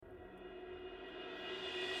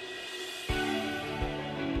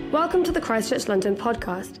Welcome to the Christchurch London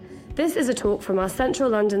podcast. This is a talk from our Central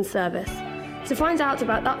London service. To find out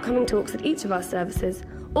about upcoming talks at each of our services,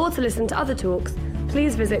 or to listen to other talks,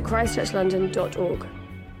 please visit christchurchlondon.org.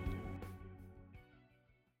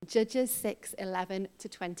 Judges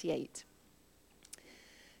 6:11-28.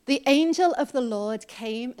 The angel of the Lord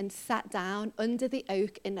came and sat down under the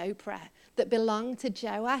oak in Ophrah that belonged to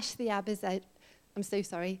Joash the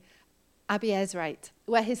Abiezrite,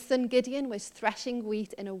 where his son Gideon was threshing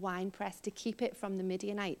wheat in a winepress to keep it from the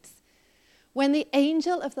Midianites. When the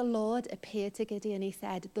angel of the Lord appeared to Gideon, he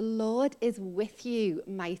said, "The Lord is with you,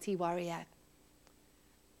 mighty warrior."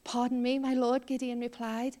 "Pardon me, my Lord," Gideon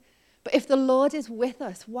replied, "but if the Lord is with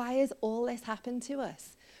us, why has all this happened to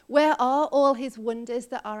us? Where are all his wonders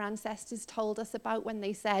that our ancestors told us about when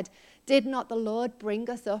they said, 'Did not the Lord bring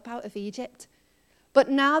us up out of Egypt?' But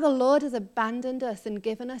now the Lord has abandoned us and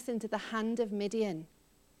given us into the hand of Midian."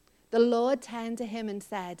 The Lord turned to him and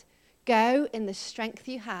said, "Go in the strength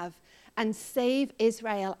you have and save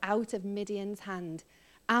Israel out of Midian's hand.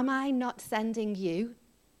 Am I not sending you?"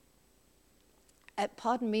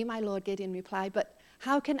 "Pardon me, my Lord," Gideon replied, "but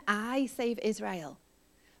how can I save Israel?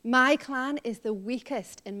 My clan is the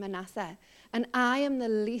weakest in Manasseh, and I am the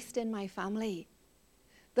least in my family."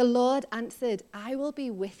 The Lord answered, "I will be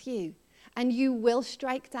with you, and you will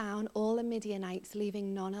strike down all the Midianites,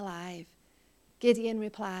 leaving none alive." Gideon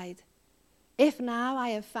replied, "If now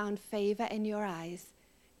I have found favor in your eyes,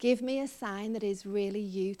 give me a sign that is really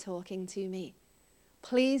you talking to me.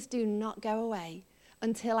 Please do not go away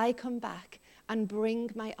until I come back and bring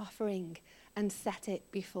my offering and set it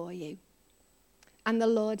before you." And the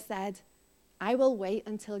Lord said, "I will wait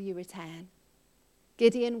until you return."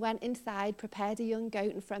 Gideon went inside, prepared a young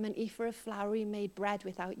goat, and from an ephah of flour he made bread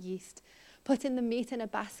without yeast. Putting the meat in a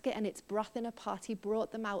basket and its broth in a pot, he brought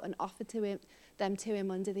them out and offered them to him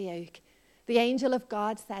under the oak. The angel of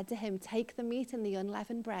God said to him, "Take the meat and the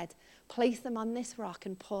unleavened bread, place them on this rock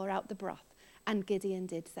and pour out the broth." And Gideon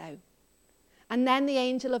did so. And then the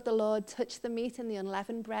angel of the Lord touched the meat and the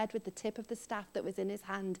unleavened bread with the tip of the staff that was in his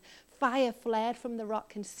hand. Fire flared from the rock,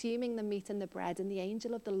 consuming the meat and the bread, and the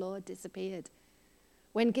angel of the Lord disappeared.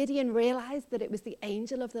 When Gideon realized that it was the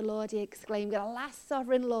angel of the Lord, he exclaimed, "Alas,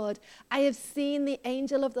 sovereign Lord, I have seen the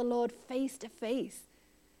angel of the Lord face to face."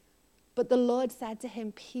 But the Lord said to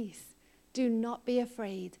him, "Peace, do not be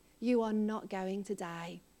afraid. You are not going to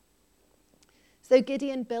die." So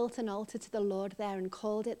Gideon built an altar to the Lord there and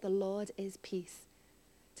called it, "The Lord is Peace."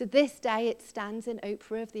 To this day it stands in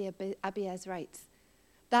Ophrah of the Abiezrites.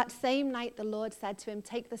 That same night the Lord said to him,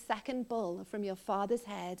 "Take the second bull from your father's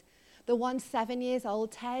herd, the one 7 years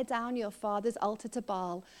old, tear down your father's altar to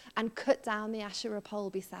Baal and cut down the Asherah pole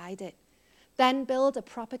beside it. Then build a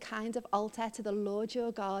proper kind of altar to the Lord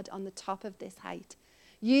your God on the top of this height.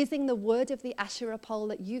 Using the wood of the Asherah pole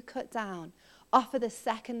that you cut down, offer the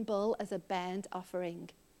second bull as a burnt offering."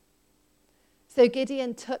 So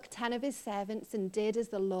Gideon took 10 of his servants and did as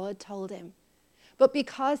the Lord told him. But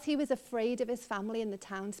because he was afraid of his family and the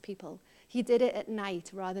townspeople, he did it at night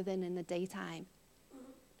rather than in the daytime.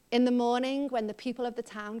 In the morning, when the people of the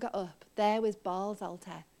town got up, there was Baal's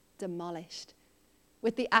altar demolished,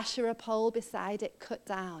 with the Asherah pole beside it cut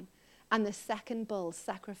down, and the second bull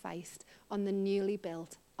sacrificed on the newly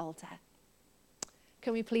built altar.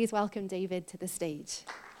 Can we please welcome David to the stage?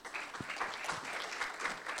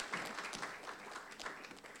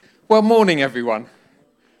 Well, morning, everyone.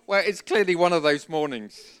 Well, it's clearly one of those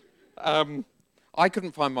mornings. I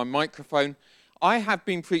couldn't find my microphone. I have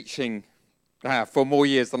been preaching for more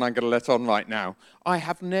years than I'm going to let on right now. I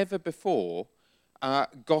have never before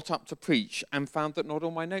got up to preach and found that not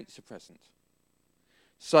all my notes are present.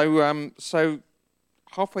 So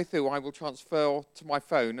halfway through, I will transfer to my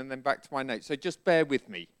phone and then back to my notes. So just bear with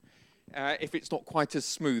me if it's not quite as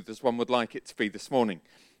smooth as one would like it to be this morning.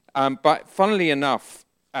 But funnily enough,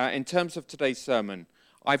 in terms of today's sermon,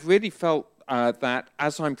 I've really felt that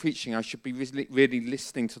as I'm preaching, I should be really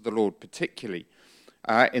listening to the Lord, particularly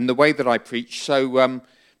in the way that I preach. So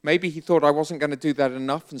maybe he thought I wasn't going to do that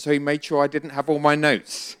enough, and so he made sure I didn't have all my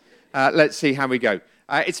notes. Let's see how we go.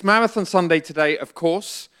 It's Marathon Sunday today, of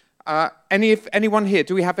course. Anyone here?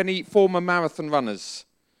 Do we have any former marathon runners?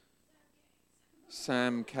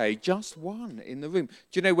 Sam Kay, just one in the room.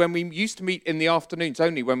 Do you know, when we used to meet in the afternoons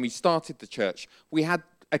only when we started the church, we had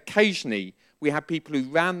people who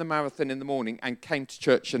ran the marathon in the morning and came to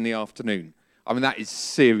church in the afternoon. I mean, that is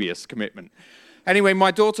serious commitment. Anyway, my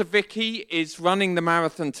daughter Vicky is running the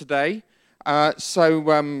marathon today.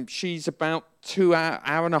 So she's about 2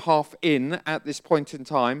 hour and a half in at this point in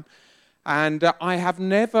time. And I have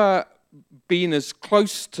never been as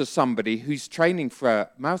close to somebody who's training for a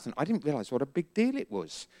marathon. I didn't realize what a big deal it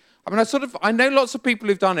was. I mean, I know lots of people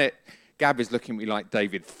who've done it. Gab is looking at me like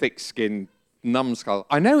David, thick skin, numbskull.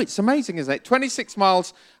 I know, it's amazing, isn't it? 26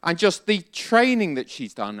 miles, and just the training that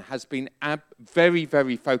she's done has been very,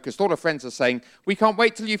 very focused. All her friends are saying, we can't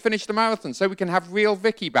wait till you finish the marathon so we can have real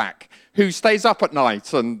Vicky back, who stays up at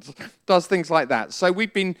night and does things like that. So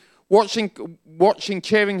we've been watching,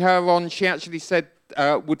 cheering her on. She actually said,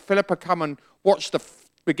 would Philippa come and watch the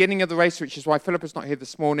beginning of the race, which is why Philippa's not here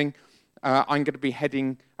this morning. I'm going to be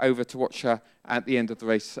heading over to watch her at the end of the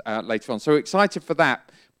race later on. So excited for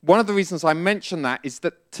that. One of the reasons I mention that is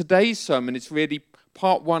that today's sermon is really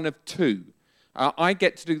part one of two. I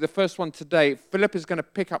get to do the first one today. Philip is going to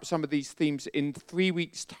pick up some of these themes in 3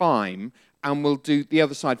 weeks' time, and we'll do the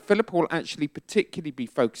other side. Philip will actually particularly be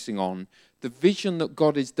focusing on the vision that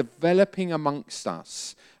God is developing amongst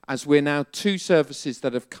us as we're now two services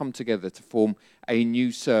that have come together to form a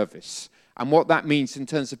new service. And what that means in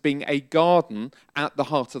terms of being a garden at the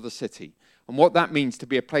heart of the city. And what that means to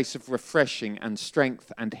be a place of refreshing and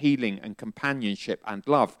strength and healing and companionship and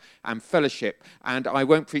love and fellowship. And I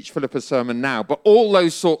won't preach Philippa's sermon now, but all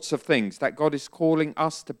those sorts of things that God is calling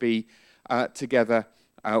us to be together,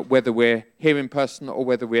 whether we're here in person or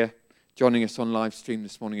whether we're joining us on live stream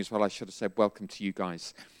this morning as well. I should have said welcome to you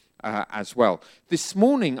guys as well. This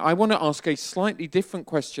morning, I want to ask a slightly different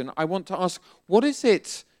question. I want to ask, what is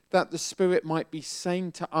it that the Spirit might be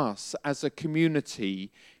saying to us as a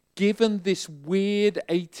community given this weird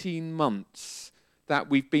 18 months that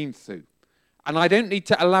we've been through? And I don't need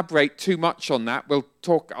to elaborate too much on that.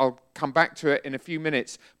 I'll come back to it in a few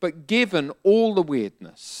minutes. But given all the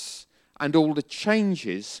weirdness and all the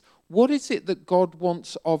changes, what is it that God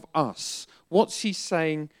wants of us? What's he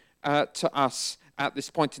saying to us at this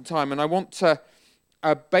point in time? And I want to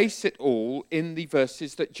base it all in the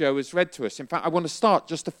verses that Joe has read to us. In fact, I want to start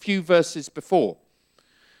just a few verses before.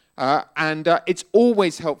 It's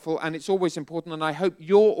always helpful and it's always important, and I hope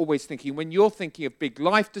you're always thinking, when you're thinking of big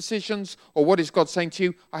life decisions or what is God saying to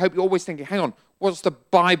you, I hope you're always thinking, hang on, what's the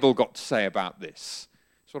Bible got to say about this?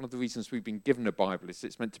 It's one of the reasons we've been given a Bible, is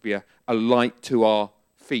it's meant to be a light to our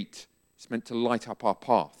feet. It's meant to light up our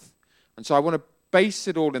path. And so I want to base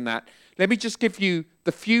it all in that. Let me just give you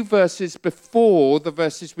the few verses before the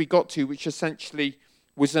verses we got to, which essentially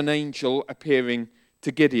was an angel appearing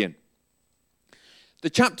to Gideon. The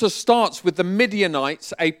chapter starts with the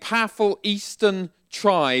Midianites, a powerful eastern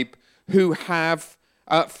tribe who have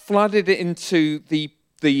flooded into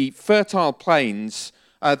the fertile plains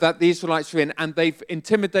that the Israelites are in, and they've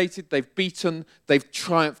intimidated, they've beaten, they've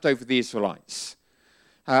triumphed over the Israelites.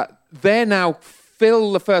 They're now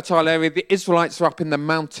fill the fertile area. The Israelites are up in the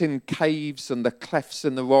mountain caves and the clefts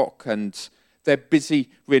in the rock, and they're busy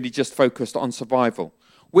really just focused on survival.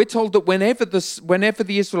 We're told that whenever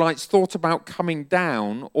the Israelites thought about coming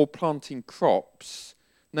down or planting crops,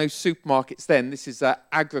 no supermarkets then, this is an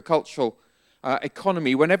agricultural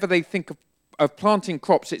economy, whenever they think of planting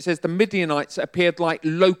crops, it says the Midianites appeared like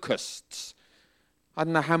locusts. I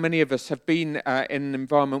don't know how many of us have been in an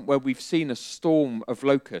environment where we've seen a storm of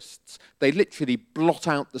locusts. They literally blot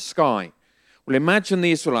out the sky. Well, imagine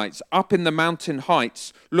the Israelites up in the mountain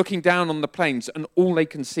heights, looking down on the plains, and all they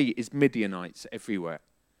can see is Midianites everywhere.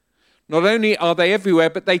 Not only are they everywhere,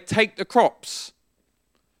 but they take the crops.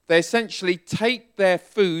 They essentially take their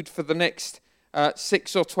food for the next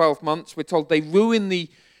 6 or 12 months. We're told they ruin the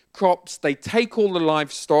crops, they take all the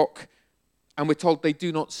livestock, and we're told they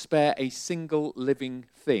do not spare a single living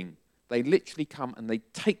thing. They literally come and they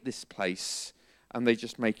take this place and they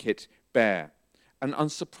just make it bare. And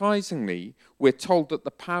unsurprisingly, we're told that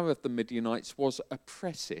the power of the Midianites was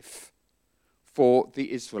oppressive for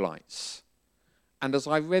the Israelites. And as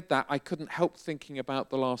I read that, I couldn't help thinking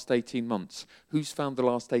about the last 18 months. Who's found the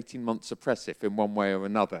last 18 months oppressive in one way or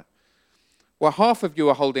another? Well, half of you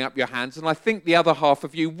are holding up your hands, and I think the other half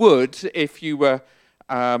of you would if you were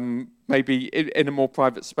maybe in a more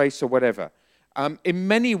private space or whatever. In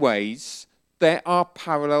many ways, there are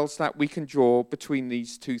parallels that we can draw between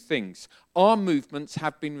these two things. Our movements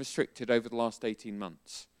have been restricted over the last 18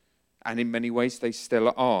 months, and in many ways they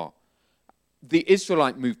still are. The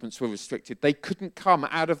Israelite movements were restricted. They couldn't come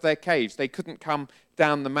out of their caves. They couldn't come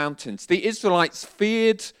down the mountains. The Israelites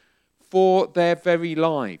feared for their very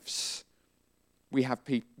lives.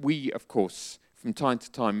 We, of course, from time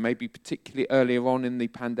to time, maybe particularly earlier on in the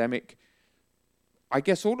pandemic, I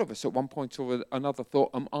guess all of us at one point or another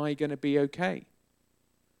thought, am I going to be okay?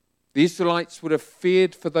 The Israelites would have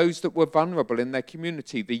feared for those that were vulnerable in their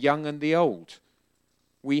community, the young and the old.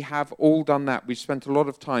 We have all done that. We've spent a lot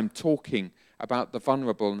of time talking about the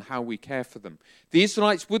vulnerable and how we care for them. The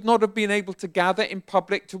Israelites would not have been able to gather in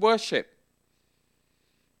public to worship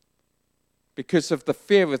because of the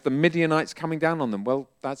fear of the Midianites coming down on them. Well,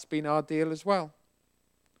 that's been our deal as well.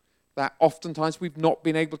 That oftentimes we've not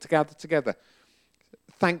been able to gather together.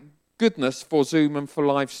 Thank goodness for Zoom and for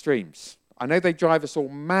live streams. I know they drive us all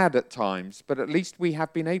mad at times, but at least we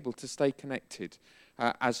have been able to stay connected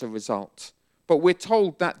as a result. But we're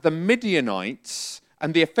told that the Midianites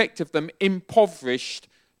and the effect of them impoverished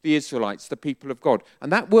the Israelites, the people of God.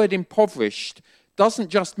 And that word impoverished doesn't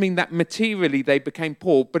just mean that materially they became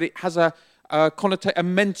poor, but it has a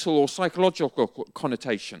mental or psychological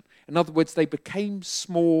connotation. In other words, they became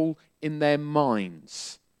small in their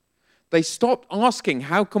minds. They stopped asking,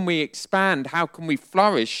 how can we expand? How can we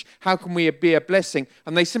flourish? How can we be a blessing?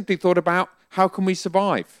 And they simply thought about, how can we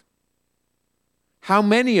survive? How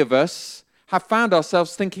many of us have found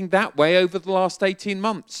ourselves thinking that way over the last 18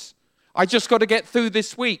 months? I just got to get through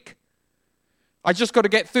this week. I just got to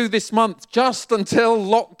get through this month just until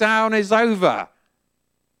lockdown is over.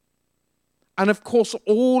 And of course,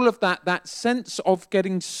 all of that sense of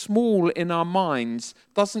getting small in our minds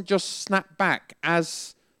doesn't just snap back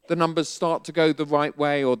as the numbers start to go the right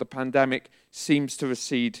way or the pandemic seems to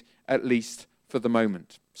recede, at least for the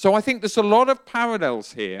moment. So I think there's a lot of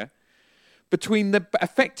parallels here between the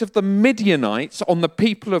effect of the Midianites on the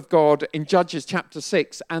people of God in Judges chapter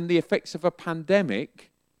 6 and the effects of a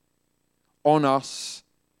pandemic on us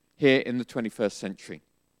here in the 21st century.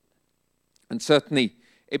 And certainly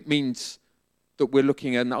it means that we're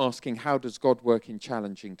looking and asking, how does God work in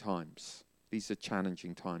challenging times? These are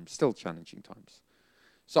challenging times, still challenging times.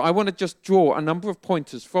 So I want to just draw a number of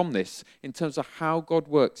pointers from this in terms of how God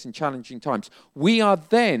works in challenging times. We are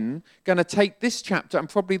then going to take this chapter and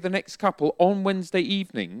probably the next couple on Wednesday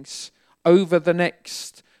evenings over the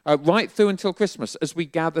next, right through until Christmas as we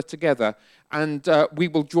gather together, and we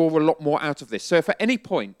will draw a lot more out of this. So if at any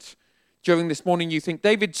point during this morning you think,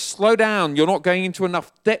 David, slow down, you're not going into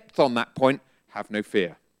enough depth on that point, have no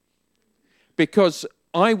fear. Because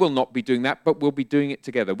I will not be doing that, but we'll be doing it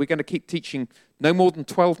together. We're going to keep teaching no more than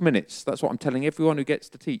 12 minutes. That's what I'm telling everyone who gets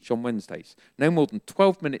to teach on Wednesdays. No more than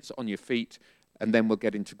 12 minutes on your feet, and then we'll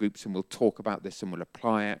get into groups and we'll talk about this and we'll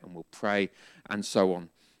apply it and we'll pray and so on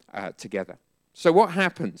together. So what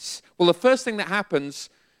happens? Well, the first thing that happens,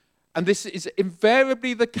 and this is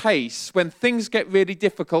invariably the case when things get really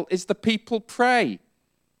difficult, is the people pray.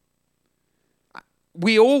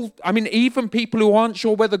 Even people who aren't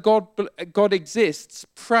sure whether God exists,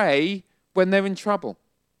 pray when they're in trouble.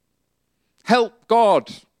 Help God.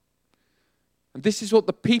 And this is what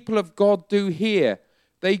the people of God do here.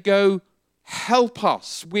 They go, help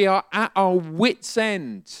us. We are at our wits'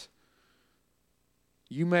 end.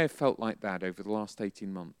 You may have felt like that over the last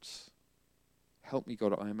 18 months. Help me,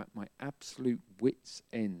 God, I am at my absolute wits'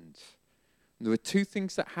 end. And there are two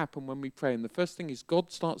things that happen when we pray. And the first thing is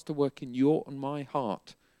God starts to work in your and my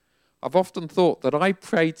heart. I've often thought that I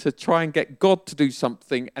pray to try and get God to do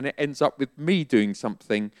something, and it ends up with me doing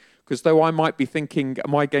something. Because though I might be thinking,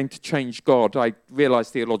 am I going to change God? I realize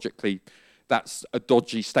theologically that's a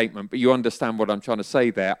dodgy statement, but you understand what I'm trying to say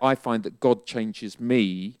there. I find that God changes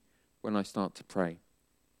me when I start to pray.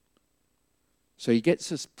 So he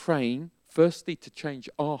gets us praying, firstly, to change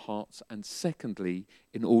our hearts, and secondly,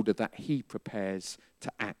 in order that he prepares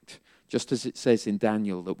to act. Just as it says in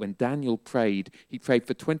Daniel, that when Daniel prayed, he prayed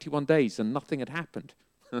for 21 days and nothing had happened.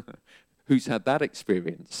 Who's had that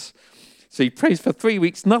experience? So he prays for 3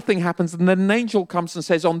 weeks, nothing happens, and then an angel comes and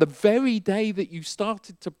says, on the very day that you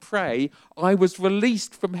started to pray, I was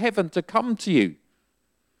released from heaven to come to you.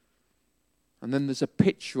 And then there's a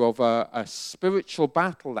picture of a spiritual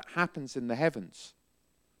battle that happens in the heavens.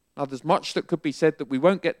 Now, there's much that could be said that we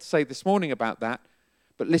won't get to say this morning about that.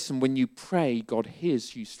 But listen, when you pray, God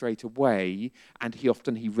hears you straight away, and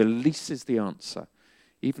he releases the answer,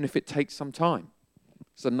 even if it takes some time.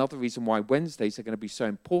 It's another reason why Wednesdays are going to be so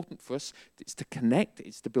important for us. It's to connect,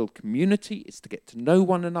 it's to build community, it's to get to know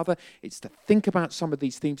one another, it's to think about some of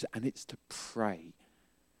these themes, and it's to pray.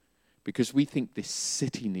 Because we think this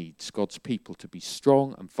city needs God's people to be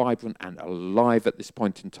strong and vibrant and alive at this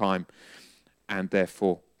point in time, and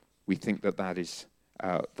therefore we think that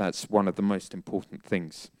that's one of the most important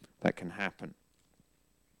things that can happen.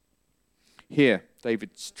 Here,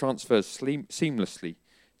 David transfers seamlessly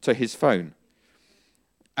to his phone.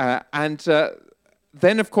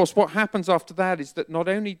 Then, of course, what happens after that is that not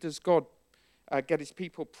only does God get his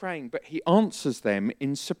people praying, but he answers them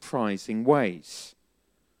in surprising ways.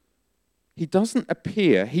 He doesn't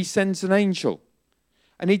appear, he sends an angel.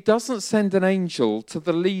 And he doesn't send an angel to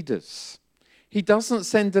the leaders. He doesn't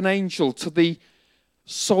send an angel to the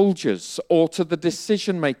soldiers or to the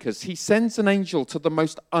decision makers. He sends an angel to the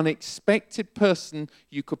most unexpected person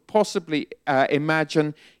you could possibly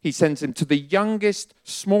imagine. He sends him to the youngest,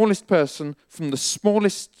 smallest person from the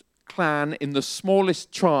smallest clan in the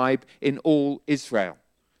smallest tribe in all Israel.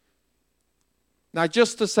 Now,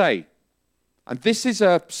 just to say, and this is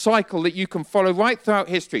a cycle that you can follow right throughout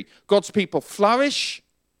history. God's people flourish,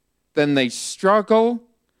 then they struggle,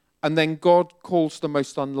 and then God calls the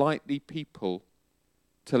most unlikely people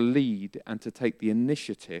to lead and to take the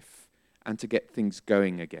initiative and to get things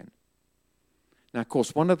going again. Now, of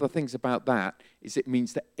course, one of the things about that is it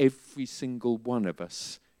means that every single one of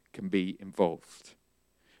us can be involved.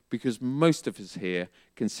 Because most of us here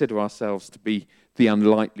consider ourselves to be the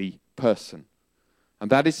unlikely person. And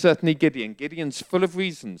that is certainly Gideon. Gideon's full of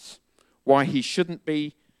reasons why he shouldn't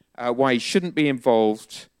be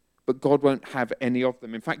involved, but God won't have any of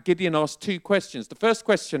them. In fact, Gideon asked two questions. The first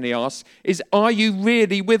question he asks is, are you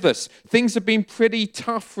really with us? Things have been pretty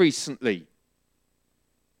tough recently.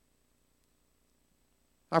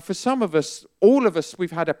 Now, for some of us, all of us,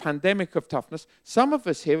 we've had a pandemic of toughness. Some of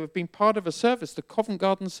us here have been part of a service, the Covent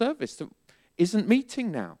Garden service, that isn't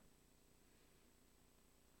meeting now.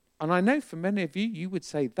 And I know for many of you, you would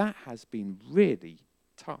say that has been really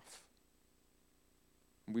tough.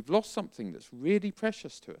 And we've lost something that's really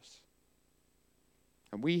precious to us.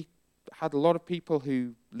 And we had a lot of people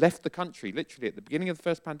who left the country, literally, at the beginning of the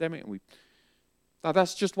first pandemic. And now,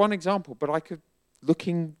 that's just one example, but I could,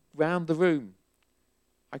 looking round the room,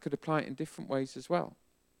 I could apply it in different ways as well.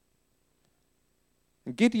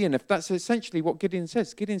 And Gideon, if that's essentially what Gideon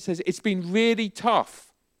says, it's been really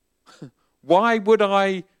tough. Why would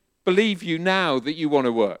I believe you now that you want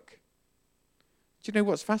to work? Do you know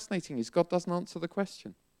what's fascinating is God doesn't answer the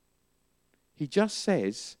question. He just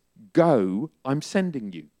says, go, I'm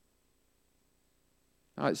sending you.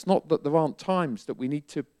 Now, it's not that there aren't times that we need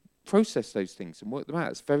to process those things and work them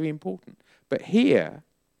out. It's very important. But here,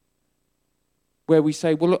 where we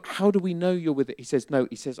say, well, look, how do we know you're with it? He says, no,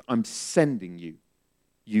 he says, I'm sending you.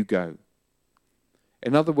 You go.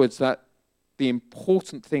 In other words, that the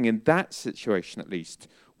important thing in that situation, at least,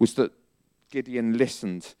 was that Gideon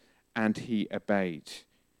listened and he obeyed.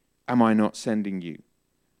 Am I not sending you?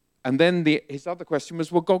 And then his other question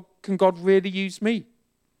was, well, can God really use me?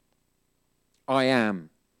 I am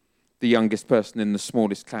the youngest person in the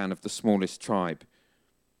smallest clan of the smallest tribe.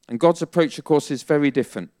 And God's approach, of course, is very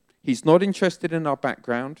different. He's not interested in our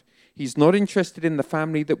background. He's not interested in the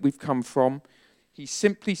family that we've come from. He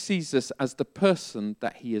simply sees us as the person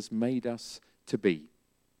that he has made us to be.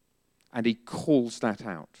 And he calls that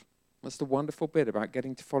out. That's the wonderful bit about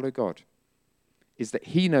getting to follow God, is that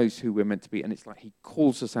he knows who we're meant to be, and it's like he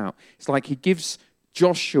calls us out. It's like he gives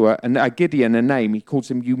Joshua and Gideon a name. He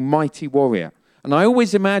calls him, you mighty warrior. And I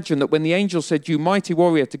always imagine that when the angel said, you mighty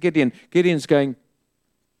warrior to Gideon, Gideon's going,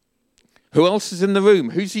 who else is in the room?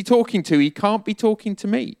 Who's he talking to? He can't be talking to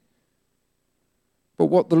me. But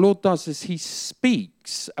what the Lord does is he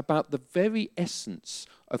speaks about the very essence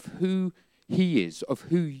of who he is, of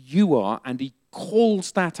who you are, and he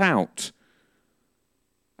calls that out.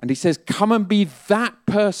 And he says, come and be that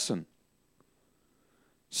person.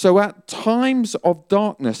 So at times of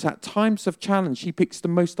darkness, at times of challenge, he picks the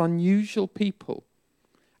most unusual people.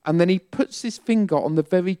 And then he puts his finger on the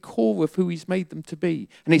very core of who he's made them to be.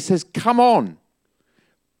 And he says, come on,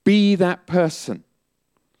 be that person.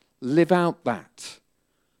 Live out that.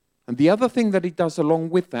 And the other thing that he does along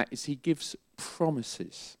with that is he gives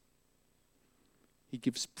promises. He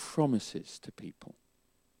gives promises to people.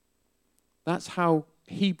 That's how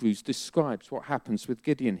Hebrews describes what happens with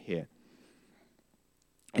Gideon here.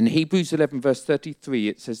 In Hebrews 11, verse 33,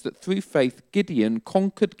 it says that through faith, Gideon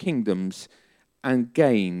conquered kingdoms and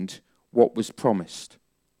gained what was promised.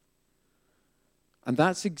 And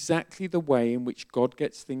that's exactly the way in which God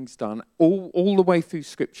gets things done, all the way through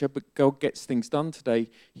Scripture, but God gets things done today.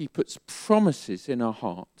 He puts promises in our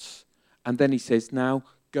hearts, and then he says, now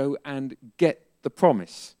go and get the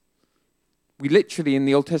promise. We literally, in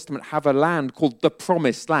the Old Testament, have a land called the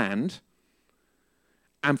Promised Land.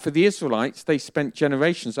 And for the Israelites, they spent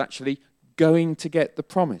generations actually going to get the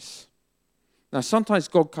promise. Now, sometimes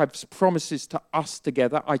God gives promises to us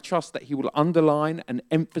together. I trust that he will underline and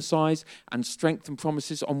emphasize and strengthen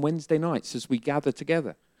promises on Wednesday nights as we gather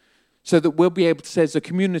together, so that we'll be able to say as a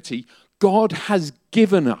community, God has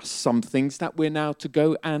given us some things that we're now to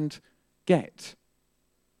go and get.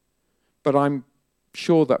 But I'm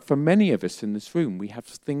sure that for many of us in this room, we have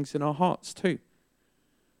things in our hearts too.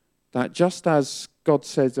 That just as God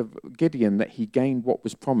says of Gideon that he gained what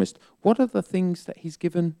was promised, what are the things that he's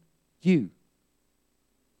given you?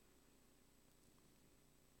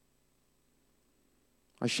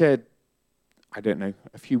 I shared, a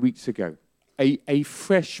few weeks ago, a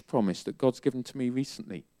fresh promise that God's given to me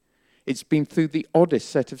recently. It's been through the oddest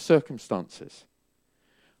set of circumstances.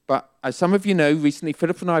 But as some of you know, recently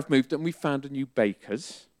Philip and I have moved and we found a new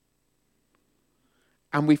baker's.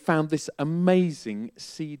 And we found this amazing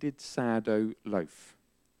seeded sourdough loaf.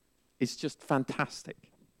 It's just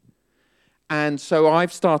fantastic. And so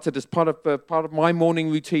I've started, as part of my morning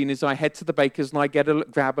routine, is I head to the baker's and I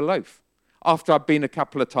grab a loaf. After I've been a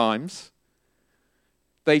couple of times,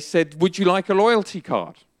 they said, would you like a loyalty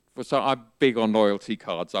card? So I'm big on loyalty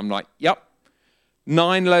cards. I'm like, yep,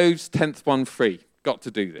 9 loaves, 10th one free. Got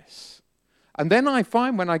to do this. And then I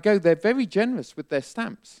find when I go, they're very generous with their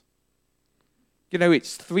stamps. You know,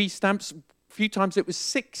 it's 3 stamps. A few times it was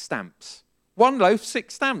 6 stamps. 1 loaf,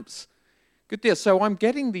 6 stamps. Good deal. So I'm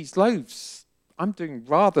getting these loaves. I'm doing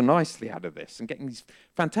rather nicely out of this and getting these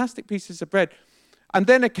fantastic pieces of bread. And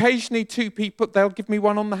then occasionally 2 people, they'll give me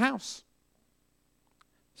one on the house.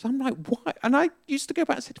 So I'm like, what? And I used to go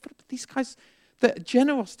back and say, these guys, their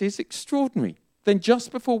generosity is extraordinary. Then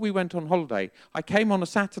just before we went on holiday, I came on a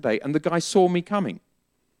Saturday and the guy saw me coming.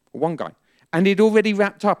 One guy. And he'd already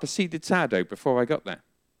wrapped up a seeded sourdough before I got there.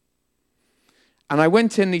 And I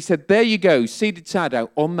went in and he said, there you go, seeded sourdough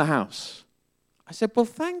on the house. I said, well,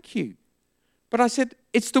 thank you. But I said,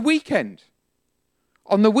 it's the weekend.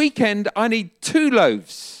 On the weekend, I need 2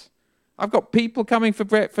 loaves. I've got people coming for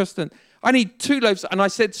breakfast and I need 2 loaves. And I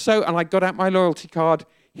said, so, and I got out my loyalty card.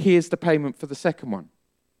 Here's the payment for the second one.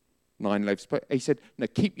 9 loaves. He said, no,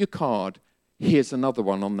 keep your card. Here's another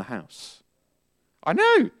one on the house. I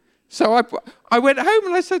know. So I went home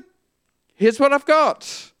and I said, here's what I've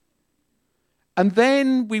got. And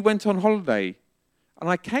then we went on holiday. And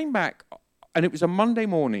I came back, and it was a Monday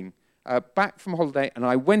morning, back from holiday, and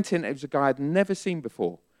I went in. It was a guy I'd never seen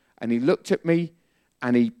before. And he looked at me,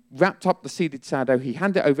 and he wrapped up the seeded sourdough. He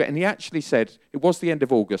handed it over, and he actually said, it was the end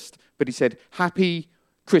of August, but he said, Happy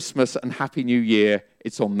Christmas and Happy New Year.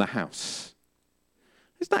 It's on the house.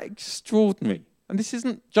 Isn't that extraordinary? And this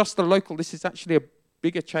isn't just a local. This is actually a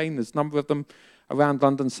bigger chain. There's a number of them around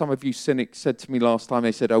London. Some of you cynics said to me last time,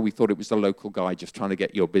 they said, oh, we thought it was a local guy just trying to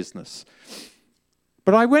get your business.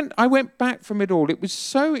 But I went back from it all. It was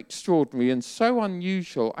so extraordinary and so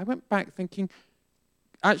unusual. I went back thinking,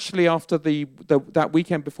 actually, after that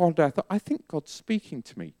weekend before holiday, I thought, I think God's speaking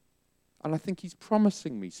to me. And I think he's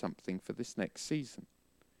promising me something for this next season.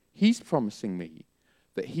 He's promising me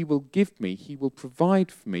that he will give me, he will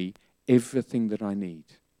provide for me everything that I need.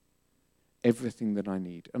 Everything that I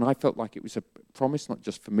need. And I felt like it was a promise, not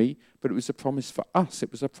just for me, but it was a promise for us.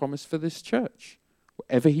 It was a promise for this church.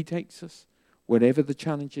 Wherever he takes us, whatever the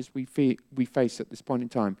challenges we face at this point in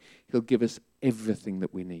time, he'll give us everything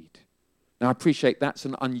that we need. Now, I appreciate that's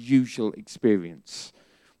an unusual experience.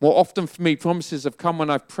 More often for me, promises have come when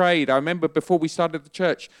I've prayed. I remember before we started the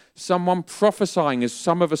church, someone prophesying as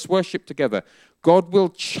some of us worshiped together, God will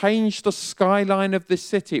change the skyline of this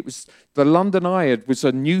city. It was the London Eye was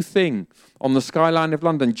a new thing on the skyline of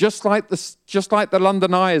London, just like the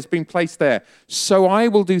London Eye has been placed there. So I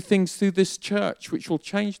will do things through this church which will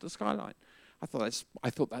change the skyline. I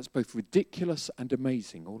thought that's both ridiculous and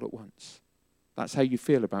amazing all at once. That's how you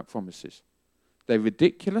feel about promises. They're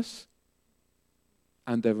ridiculous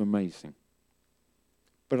and they're amazing.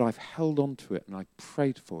 But I've held on to it and I've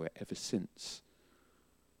prayed for it ever since.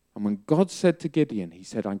 And when God said to Gideon, he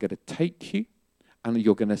said, I'm going to take you and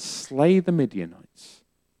you're going to slay the Midianites.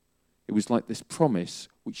 It was like this promise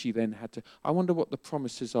which he then had to... I wonder what the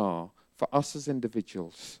promises are for us as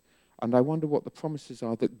individuals. And I wonder what the promises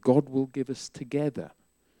are that God will give us together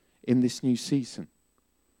in this new season.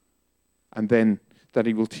 And then that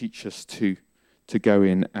he will teach us to go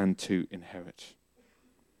in and to inherit.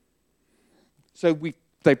 So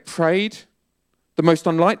they prayed. The most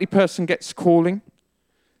unlikely person gets calling.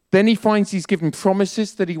 Then he finds he's given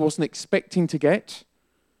promises that he wasn't expecting to get.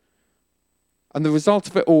 And the result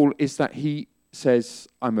of it all is that he says,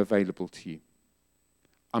 I'm available to you.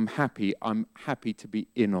 I'm happy to be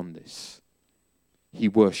in on this. He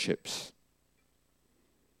worships.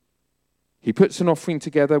 He puts an offering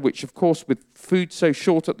together, which of course with food so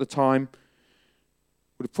short at the time,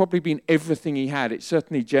 would have probably been everything he had. It's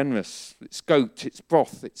certainly generous. It's goat, it's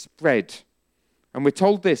broth, it's bread. And we're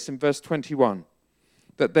told this in verse 21,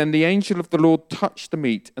 that then the angel of the Lord touched the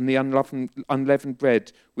meat and the unleavened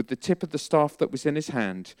bread with the tip of the staff that was in his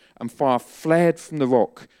hand, and fire flared from the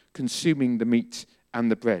rock, consuming the meat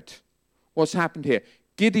and the bread. What's happened here?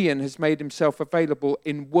 Gideon has made himself available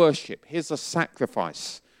in worship. Here's a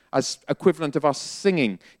sacrifice, as equivalent of us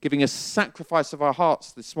singing, giving a sacrifice of our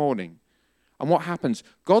hearts this morning. And what happens?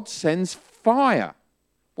 God sends fire.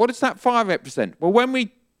 What does that fire represent? Well, when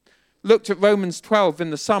we looked at Romans 12 in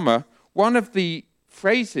the summer, one of the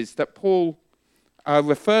phrases that Paul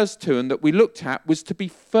refers to and that we looked at was to be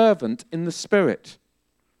fervent in the Spirit.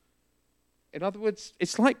 In other words,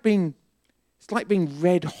 it's like being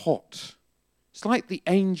red hot. It's like the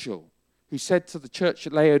angel who said to the church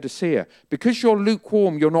at Laodicea, because you're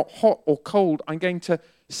lukewarm, you're not hot or cold, I'm going to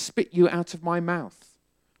spit you out of my mouth.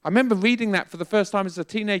 I remember reading that for the first time as a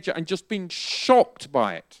teenager and just being shocked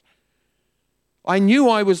by it. I knew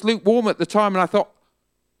I was lukewarm at the time, and I thought,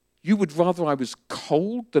 you would rather I was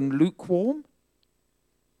cold than lukewarm?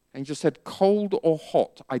 And he just said, cold or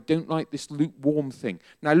hot, I don't like this lukewarm thing.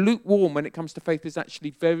 Now, lukewarm, when it comes to faith, is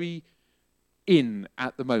actually very in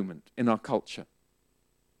at the moment in our culture.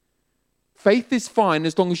 Faith is fine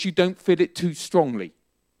as long as you don't feel it too strongly.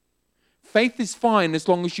 Faith is fine as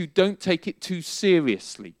long as you don't take it too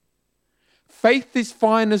seriously. Faith is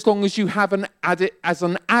fine as long as you have it as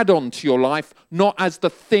an add-on to your life, not as the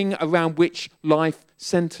thing around which life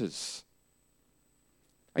centers.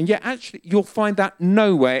 And yet, actually, you'll find that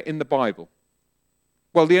nowhere in the Bible.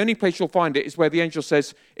 Well, the only place you'll find it is where the angel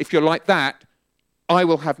says, if you're like that, I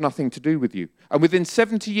will have nothing to do with you. And within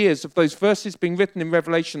 70 years of those verses being written in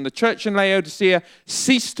Revelation, the church in Laodicea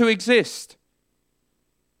ceased to exist.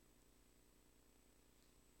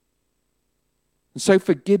 And so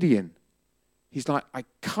for Gideon, he's like, I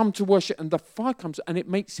come to worship, and the fire comes, and it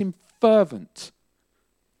makes him fervent.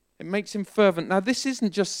 It makes him fervent. Now, this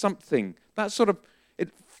isn't just something, that sort of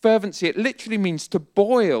fervency, it literally means to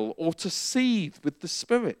boil or to seethe with the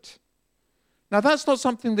Spirit. Now, that's not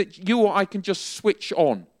something that you or I can just switch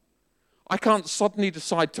on. I can't suddenly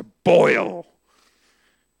decide to boil.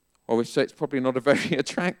 Or we say it's probably not a very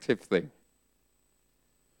attractive thing.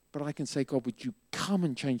 But I can say, God, would you come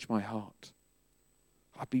and change my heart?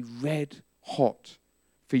 I'll be red hot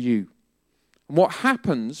for you. And what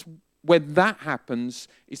happens when that happens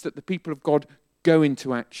is that the people of God go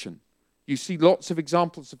into action. You see lots of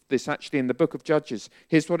examples of this actually in the book of Judges.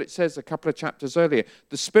 Here's what it says a couple of chapters earlier.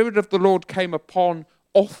 The Spirit of the Lord came upon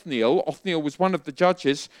Othniel. Othniel was one of the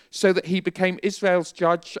judges, so that he became Israel's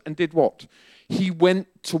judge and did what? He went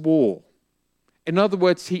to war. In other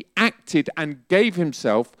words, he acted and gave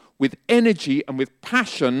himself with energy and with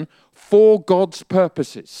passion for God's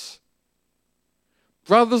purposes.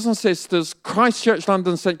 Brothers and sisters, Christchurch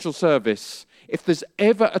London Central Service, if there's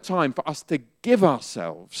ever a time for us to give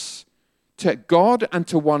ourselves to God and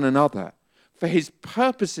to one another for his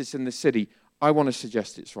purposes in the city, I want to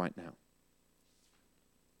suggest it's right now.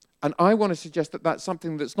 And I want to suggest that that's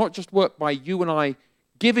something that's not just worked by you and I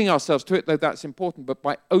giving ourselves to it, though that's important, but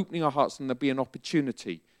by opening our hearts, and there'll be an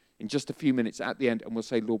opportunity in just a few minutes at the end, and we'll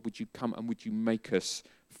say, Lord, would you come and would you make us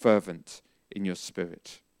fervent in your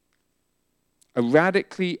Spirit? A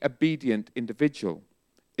radically obedient individual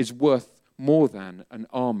is worth more than an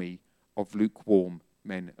army of lukewarm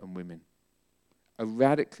men and women. A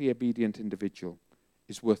radically obedient individual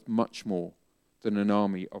is worth much more than an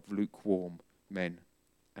army of lukewarm men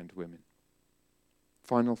and women.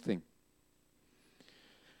 Final thing.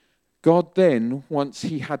 God then, once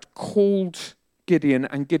he had called Gideon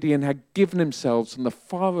and Gideon had given himself and the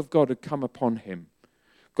fire of God had come upon him,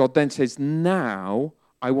 God then says, now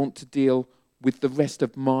I want to deal with the rest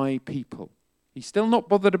of my people. He's still not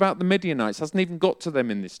bothered about the Midianites, hasn't even got to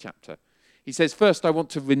them in this chapter. He says, first, I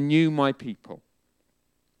want to renew my people.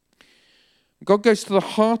 God goes to the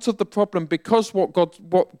heart of the problem because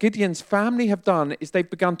what Gideon's family have done is they've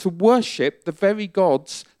begun to worship the very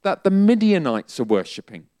gods that the Midianites are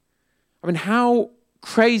worshipping. I mean, how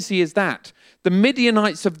crazy is that? The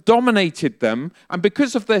Midianites have dominated them, and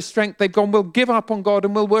because of their strength, they've gone, we'll give up on God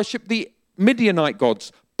and we'll worship the Midianite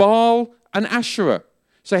gods, Baal and Asherah.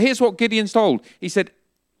 So here's what Gideon's told. He said,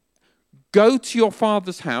 go to your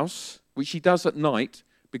father's house, which he does at night,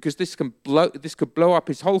 because this could blow up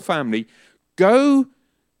his whole family. Go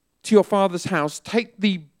to your father's house, take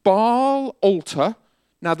the Baal altar.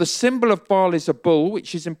 Now, the symbol of Baal is a bull,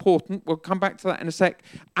 which is important. We'll come back to that in a sec.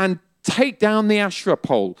 And take down the Asherah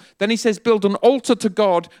pole. Then he says, build an altar to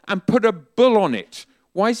God and put a bull on it.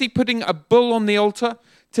 Why is he putting a bull on the altar?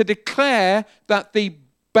 To declare that the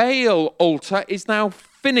Baal altar is now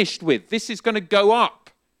finished with. This is going to go up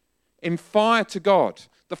in fire to God.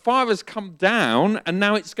 The fire has come down and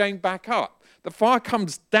now it's going back up. The fire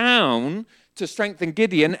comes down to strengthen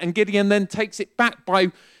Gideon, and Gideon then takes it back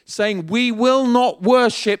by saying, we will not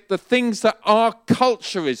worship the things that our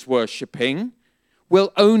culture is worshipping.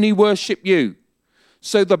 We'll only worship you.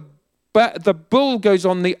 So the bull goes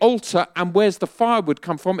on the altar, and where's the firewood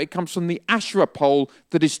come from? It comes from the Asherah pole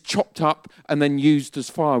that is chopped up and then used as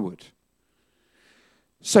firewood.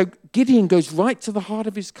 So Gideon goes right to the heart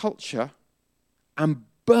of his culture and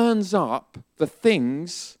burns up the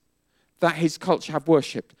things that his culture have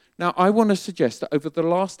worshipped. Now, I want to suggest that over the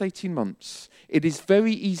last 18 months, it is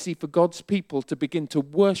very easy for God's people to begin to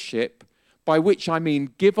worship, by which I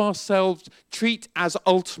mean give ourselves, treat as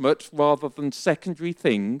ultimate rather than secondary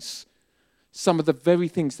things, some of the very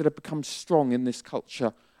things that have become strong in this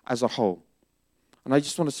culture as a whole. And I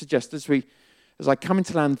just want to suggest, as I come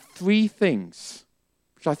into land, 3 things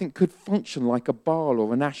which I think could function like a Baal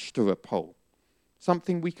or an Ashtoreth pole,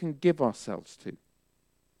 something we can give ourselves to.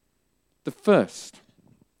 The first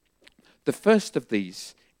of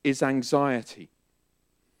these is anxiety.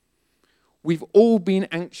 We've all been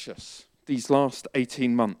anxious these last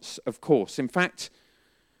 18 months, of course. In fact,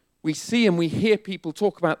 we see and we hear people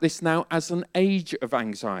talk about this now as an age of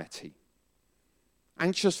anxiety.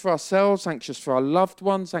 Anxious for ourselves, anxious for our loved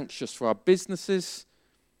ones, anxious for our businesses.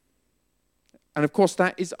 And of course,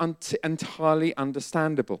 that is entirely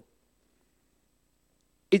understandable.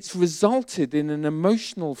 It's resulted in an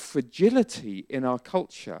emotional fragility in our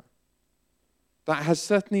culture that has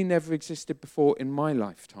certainly never existed before in my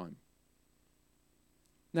lifetime.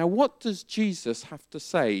 Now, what does Jesus have to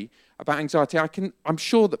say about anxiety? I'm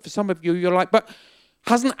sure that for some of you, you're like, but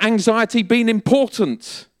hasn't anxiety been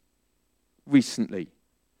important recently?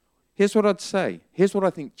 Here's what I'd say. Here's what I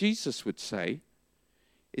think Jesus would say.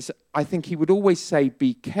 I think he would always say,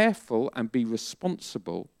 be careful and be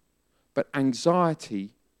responsible, but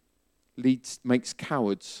anxiety makes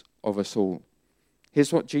cowards of us all.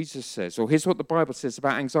 Here's what Jesus says, or here's what the Bible says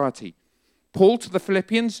about anxiety. Paul to the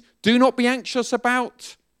Philippians, do not be anxious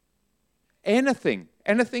about anything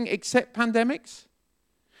except pandemics.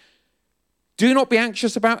 Do not be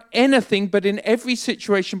anxious about anything, but in every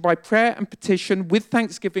situation by prayer and petition with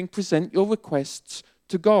thanksgiving present your requests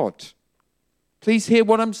to God. Please hear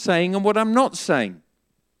what I'm saying and what I'm not saying.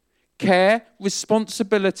 Care,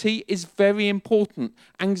 responsibility is very important.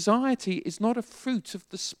 Anxiety is not a fruit of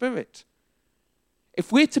the Spirit.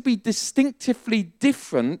 If we're to be distinctively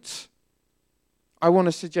different, I want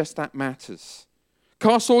to suggest that matters.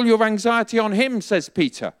 Cast all your anxiety on him, says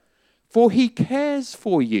Peter, for he cares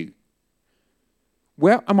for you.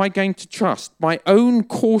 Where am I going to trust? My own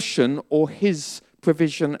caution or his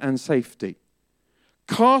provision and safety?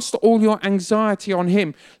 Cast all your anxiety on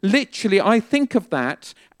him. Literally, I think of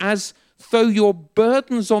that as throw your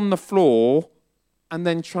burdens on the floor and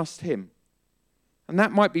then trust him. And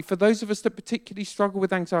that might be for those of us that particularly struggle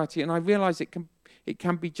with anxiety, and I realize it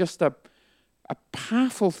can be just a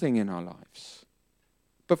powerful thing in our lives.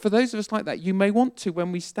 But for those of us like that, you may want to,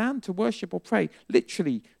 when we stand to worship or pray,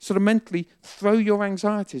 literally, sort of mentally throw your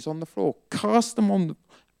anxieties on the floor, cast them on,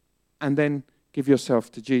 and then give yourself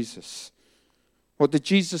to Jesus. What did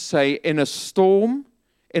Jesus say? In a storm,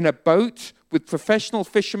 in a boat with professional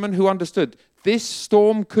fishermen who understood this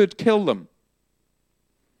storm could kill them,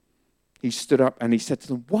 he stood up and he said to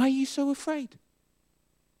them, why are you so afraid?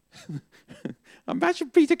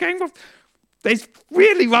 Imagine Peter going off. It's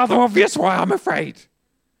really rather obvious why I'm afraid.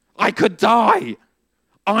 I could die.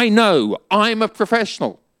 I know. I'm a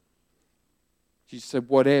professional. Jesus said,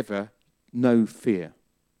 whatever, no fear.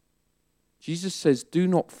 Jesus says, do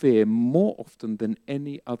not fear more often than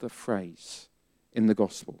any other phrase in the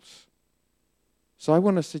Gospels. So I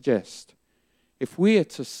want to suggest, if we are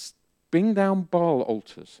to bring down Baal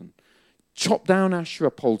altars and chop down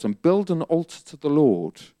Asherah poles and build an altar to the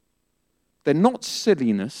Lord, they're not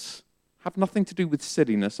silliness, have nothing to do with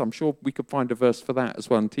silliness. I'm sure we could find a verse for that as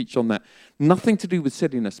well and teach on that. Nothing to do with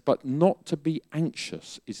silliness, but not to be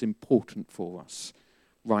anxious is important for us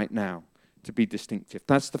right now, to be distinctive.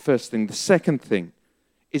 That's the first thing. The second thing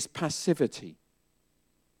is passivity.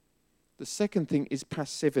 The second thing is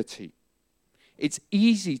passivity. It's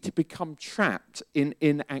easy to become trapped in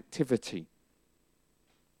inactivity.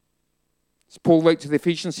 As Paul wrote to the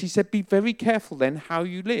Ephesians, he said, be very careful then how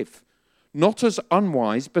you live. Not as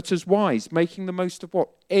unwise, but as wise, making the most of what?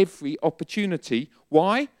 Every opportunity.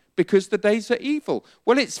 Why? Because the days are evil.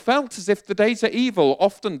 Well, it's felt as if the days are evil,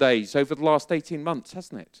 often days, over the last 18 months,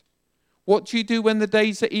 hasn't it? What do you do when the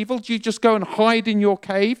days are evil? Do you just go and hide in your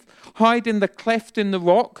cave, hide in the cleft in the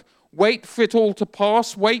rock, wait for it all to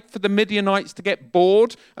pass, wait for the Midianites to get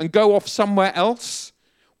bored and go off somewhere else,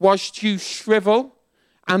 whilst you shrivel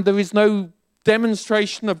and there is no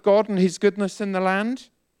demonstration of God and his goodness in the land?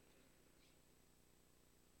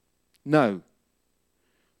 No.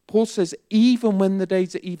 Paul says, even when the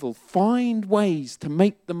days are evil, find ways to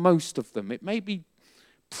make the most of them. It may be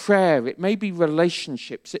prayer, it may be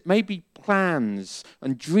relationships, it may be plans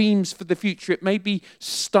and dreams for the future, it may be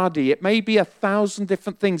study, it may be 1,000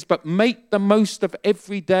 different things, but make the most of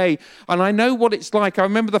every day. And I know what it's like. I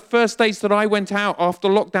remember the first days that I went out after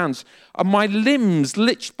lockdowns, and my limbs,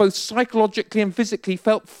 both psychologically and physically,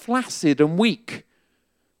 felt flaccid and weak.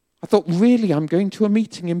 I thought, really, I'm going to a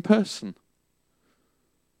meeting in person.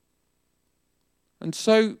 And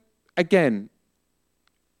so, again,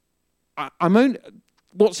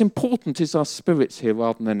 what's important is our spirits here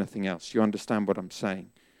rather than anything else. You understand what I'm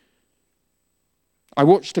saying? I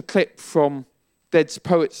watched a clip from Dead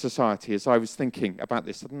Poets Society as I was thinking about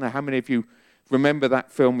this. I don't know how many of you remember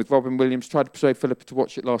that film with Robin Williams. Tried to persuade Philippa to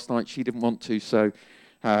watch it last night. She didn't want to, so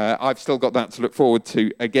I've still got that to look forward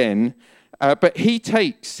to again. But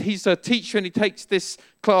he's a teacher, and he takes this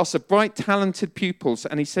class of bright, talented pupils,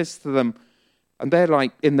 and he says to them, and they're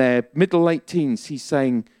like in their middle, late teens, he's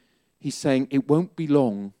saying, it won't be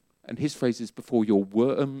long, and his phrase is before your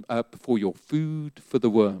food for the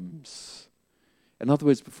worms. In other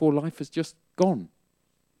words, before life has just gone.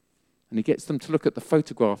 And he gets them to look at the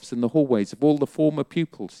photographs in the hallways of all the former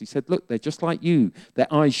pupils. He said, look, they're just like you.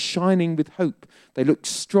 Their eyes shining with hope. They look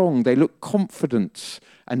strong. They look confident.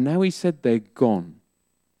 And now he said they're gone.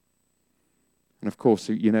 And of course,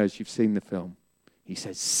 you know, as you've seen the film, he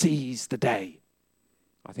says, seize the day.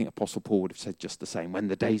 I think Apostle Paul would have said just the same. When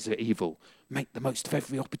the days are evil, make the most of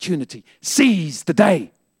every opportunity. Seize the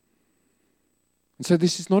day. And so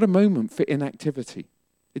this is not a moment for inactivity.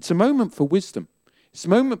 It's a moment for wisdom. It's a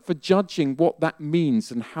moment for judging what that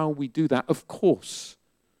means and how we do that, of course.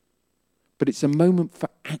 But it's a moment for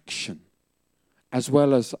action, as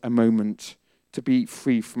well as a moment to be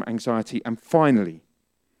free from anxiety. And finally,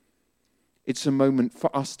 it's a moment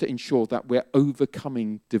for us to ensure that we're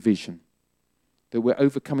overcoming division.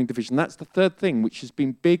 That's the third thing which has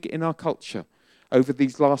been big in our culture over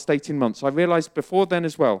these last 18 months. I realized before then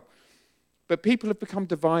as well. But people have become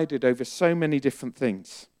divided over so many different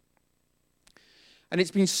things. And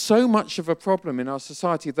it's been so much of a problem in our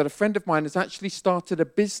society that a friend of mine has actually started a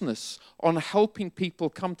business on helping people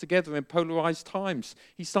come together in polarized times.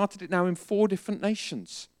 He started it now in 4 different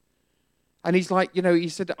nations. And he's like, he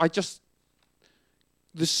said,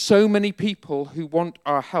 there's so many people who want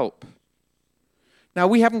our help. Now,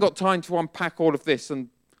 we haven't got time to unpack all of this, and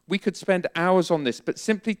we could spend hours on this, but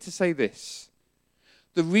simply to say this.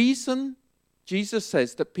 The reason Jesus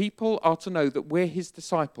says that people are to know that we're his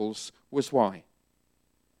disciples was why?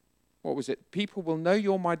 What was it? People will know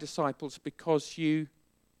you're my disciples because you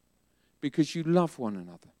love one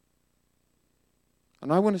another.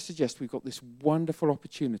 And I want to suggest we've got this wonderful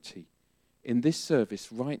opportunity in this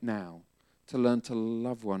service right now to learn to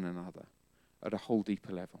love one another at a whole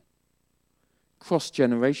deeper level.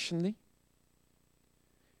 Cross-generationally,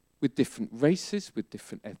 with different races, with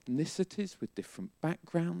different ethnicities, with different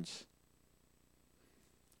backgrounds.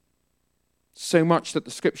 So much that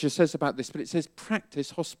the scripture says about this, but it says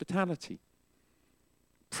practice hospitality.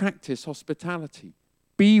 Practice hospitality.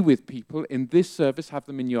 Be with people in this service, have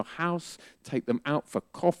them in your house, take them out for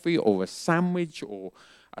coffee or a sandwich or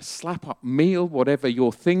a slap-up meal, whatever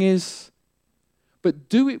your thing is. But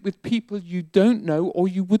do it with people you don't know or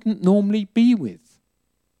you wouldn't normally be with.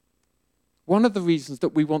 One of the reasons that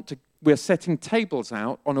we're setting tables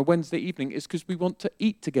out on a Wednesday evening is because we want to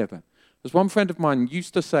eat together. As one friend of mine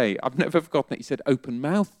used to say, I've never forgotten it, he said, open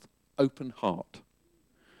mouth, open heart.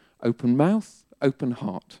 Open mouth, open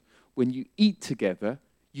heart. When you eat together,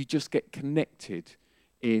 you just get connected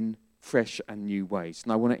in fresh and new ways.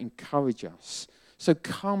 And I want to encourage us. So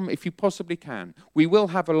come, if you possibly can. We will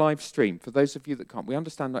have a live stream for those of you that can't. We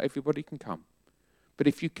understand not everybody can come. But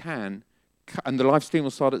if you can, and the live stream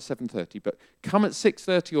will start at 7:30, but come at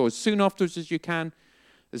 6:30 or as soon afterwards as you can.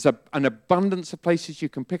 There's an abundance of places you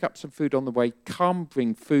can pick up some food on the way. Come,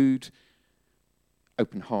 bring food.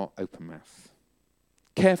 Open heart, open mouth.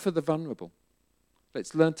 Care for the vulnerable.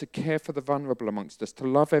 Let's learn to care for the vulnerable amongst us, to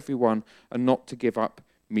love everyone and not to give up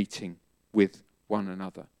meeting with one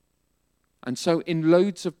another. And so in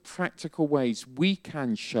loads of practical ways, we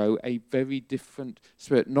can show a very different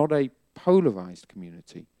spirit, not a polarized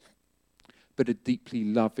community, but a deeply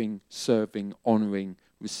loving, serving, honoring,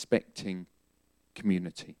 respecting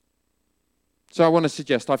community. So I want to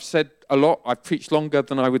suggest, I've said a lot, I've preached longer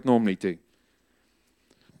than I would normally do,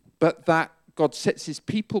 but that God sets his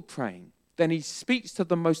people praying, then he speaks to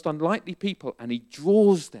the most unlikely people and he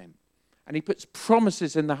draws them. And he puts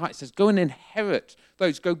promises in their heart. He says, go and inherit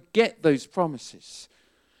those. Go get those promises.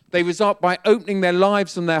 They result by opening their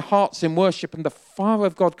lives and their hearts in worship, and the fire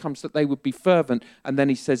of God comes that they would be fervent. And then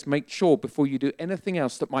he says, make sure before you do anything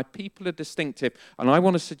else that my people are distinctive. And I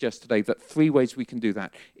want to suggest today that 3 ways we can do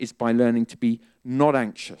that is by learning to be not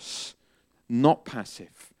anxious, not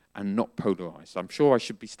passive, and not polarized. I'm sure I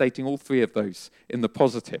should be stating all 3 of those in the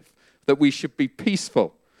positive, that we should be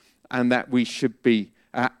peaceful and that we should be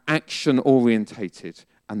action-orientated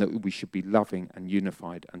and that we should be loving and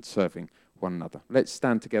unified and serving one another. Let's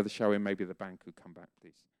stand together, shall we? Maybe the band could come back,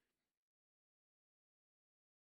 please.